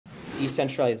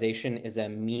decentralization is a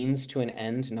means to an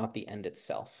end, not the end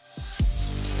itself.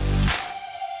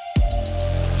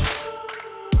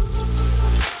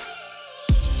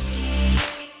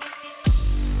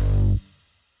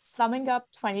 Summing up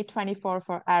 2024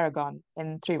 for Aragon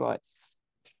in 3 words.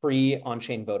 Free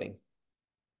on-chain voting.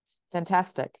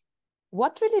 Fantastic.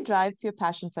 What really drives your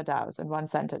passion for DAOs in one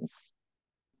sentence?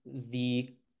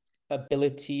 The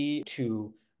ability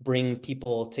to bring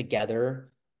people together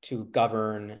to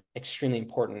govern extremely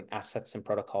important assets and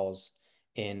protocols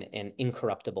in an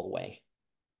incorruptible way.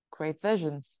 Great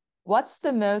vision. What's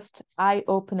the most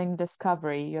eye-opening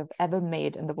discovery you have ever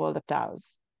made in the world of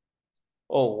DAOs?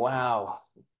 Oh, wow.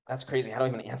 That's crazy. How do I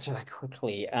even answer that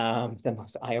quickly? The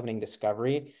most eye-opening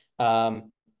discovery,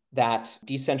 that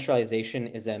decentralization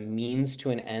is a means to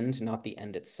an end, not the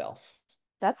end itself.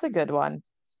 That's a good one.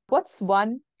 What's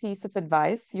one piece of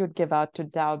advice you'd give out to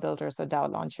DAO builders or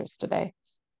DAO launchers today?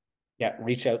 Yeah,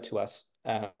 reach out to us.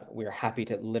 We're happy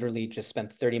to literally just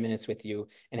spend 30 minutes with you.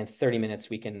 And in 30 minutes,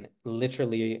 we can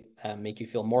literally make you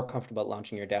feel more comfortable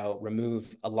launching your DAO,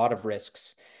 remove a lot of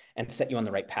risks, and set you on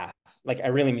the right path. Like, I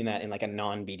really mean that in like a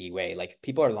non-BD way. Like,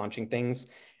 people are launching things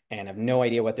and have no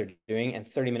idea what they're doing. And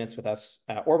 30 minutes with us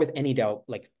or with any DAO,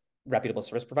 like reputable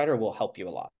service provider, will help you a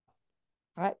lot.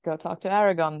 All right, go talk to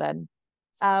Aragon then.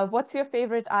 What's your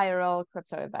favorite IRL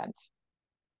crypto event?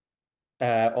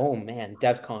 Oh man,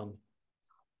 DevCon.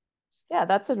 Yeah,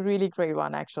 that's a really great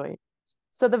one, actually.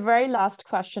 So the very last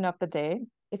question of the day,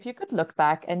 if you could look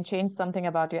back and change something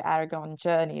about your Aragon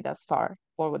journey thus far,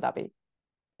 what would that be?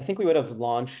 I think we would have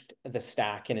launched the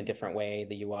stack in a different way,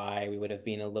 the UI. We would have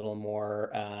been a little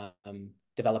more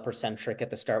developer-centric at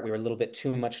the start. We were a little bit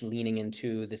too much leaning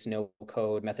into this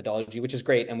no-code methodology, which is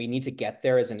great. And we need to get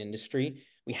there as an industry.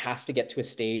 We have to get to a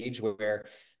stage where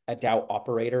a DAO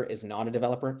operator is not a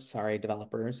developer. Sorry,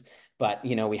 developers. But,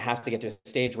 we have to get to a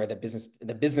stage where the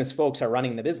business folks are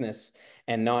running the business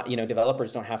and not,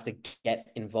 developers don't have to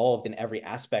get involved in every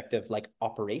aspect of like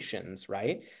operations,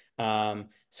 right?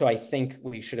 So I think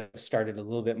we should have started a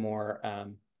little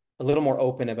more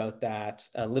open about that,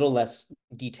 a little less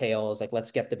details, like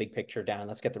let's get the big picture down,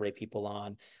 let's get the right people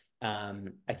on.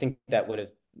 I think that would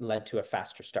have led to a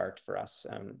faster start for us.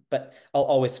 But I'll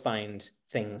always find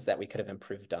things that we could have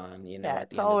improved on, Yeah, at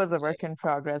it's the end of always the a day. work in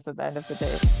progress at the end of the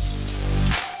day.